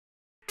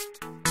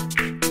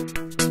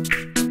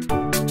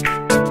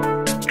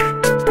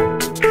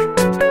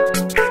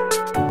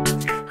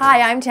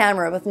Hi, I'm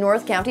Tamara with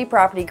North County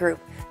Property Group,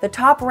 the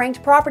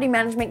top-ranked property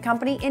management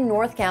company in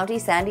North County,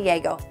 San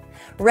Diego.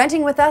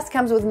 Renting with us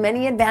comes with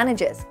many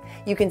advantages.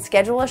 You can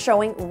schedule a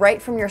showing right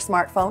from your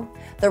smartphone.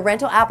 The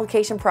rental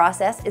application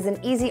process is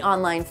an easy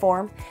online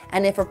form,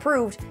 and if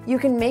approved, you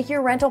can make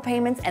your rental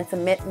payments and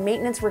submit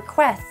maintenance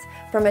requests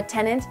from a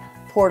tenant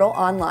portal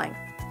online.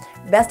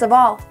 Best of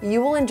all,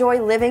 you will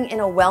enjoy living in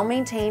a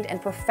well-maintained and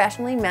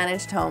professionally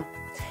managed home.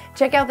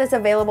 Check out this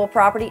available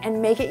property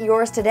and make it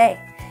yours today.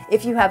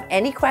 If you have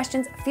any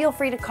questions, feel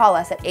free to call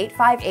us at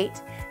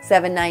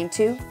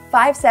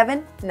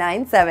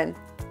 858-792-5797.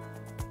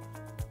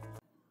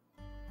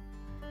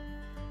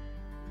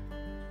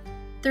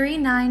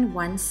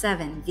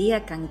 3917 Via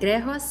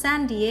Cangrejo,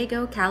 San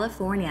Diego,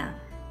 California.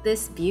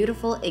 This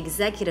beautiful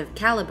executive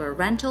caliber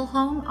rental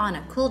home on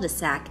a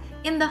cul-de-sac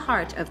in the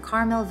heart of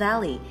Carmel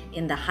Valley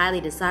in the highly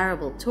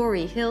desirable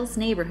Torrey Hills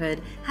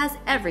neighborhood has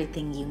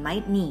everything you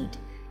might need.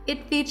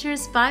 It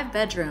features 5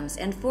 bedrooms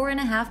and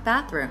 4.5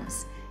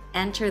 bathrooms.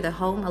 Enter the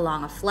home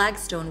along a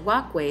flagstone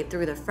walkway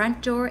through the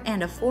front door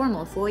and a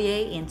formal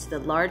foyer into the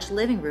large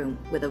living room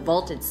with a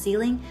vaulted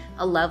ceiling,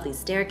 a lovely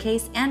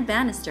staircase and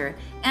banister,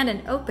 and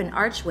an open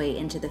archway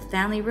into the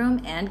family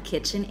room and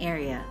kitchen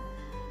area.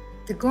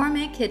 The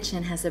gourmet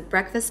kitchen has a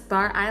breakfast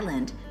bar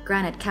island,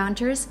 granite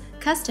counters,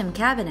 custom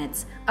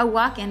cabinets, a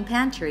walk-in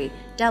pantry,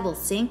 double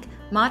sink,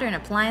 modern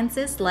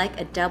appliances like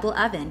a double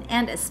oven,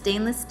 and a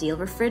stainless steel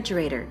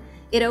refrigerator.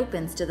 It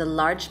opens to the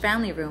large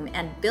family room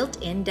and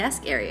built-in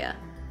desk area.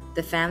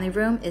 The family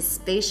room is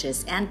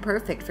spacious and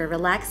perfect for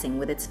relaxing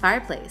with its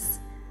fireplace.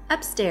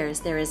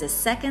 Upstairs, there is a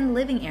second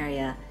living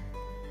area.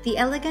 The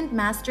elegant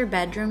master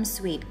bedroom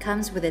suite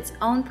comes with its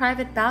own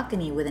private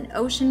balcony with an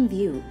ocean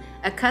view,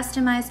 a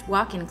customized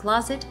walk-in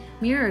closet,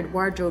 mirrored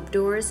wardrobe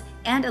doors,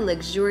 and a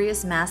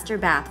luxurious master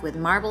bath with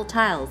marble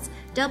tiles,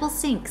 double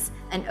sinks,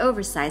 an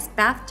oversized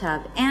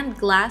bathtub, and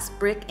glass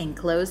brick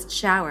enclosed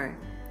shower.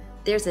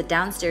 There's a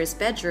downstairs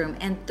bedroom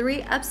and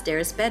 3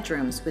 upstairs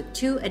bedrooms with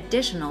 2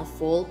 additional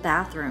full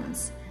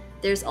bathrooms.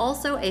 There's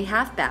also a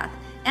half bath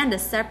and a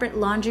separate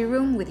laundry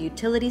room with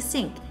utility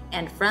sink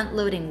and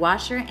front-loading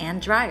washer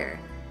and dryer.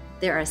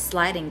 There are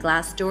sliding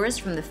glass doors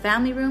from the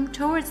family room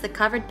towards the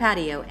covered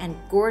patio and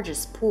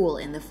gorgeous pool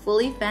in the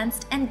fully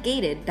fenced and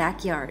gated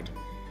backyard.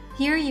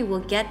 Here you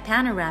will get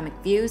panoramic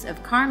views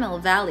of Carmel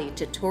Valley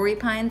to Torrey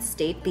Pines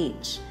State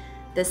Beach.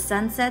 The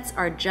sunsets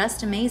are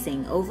just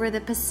amazing over the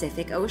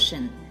Pacific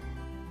Ocean.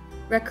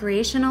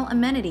 Recreational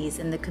amenities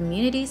in the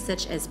community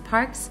such as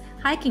parks,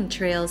 hiking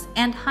trails,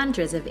 and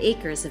hundreds of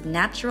acres of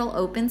natural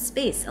open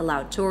space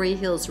allow Torrey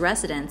Hills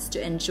residents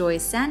to enjoy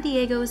San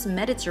Diego's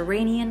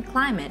Mediterranean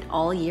climate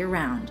all year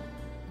round.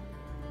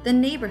 The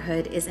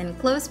neighborhood is in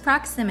close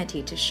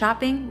proximity to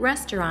shopping,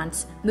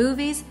 restaurants,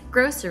 movies,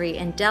 grocery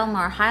in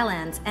Mar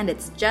Highlands, and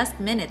it's just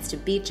minutes to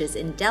beaches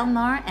in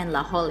Mar and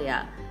La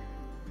Jolla.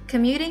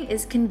 Commuting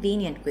is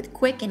convenient with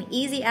quick and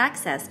easy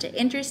access to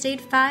Interstate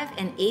 5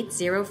 and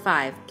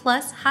 805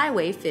 plus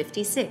Highway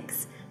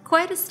 56.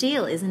 Quite a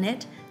steal, isn't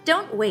it?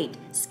 Don't wait.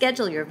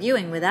 Schedule your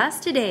viewing with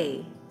us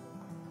today.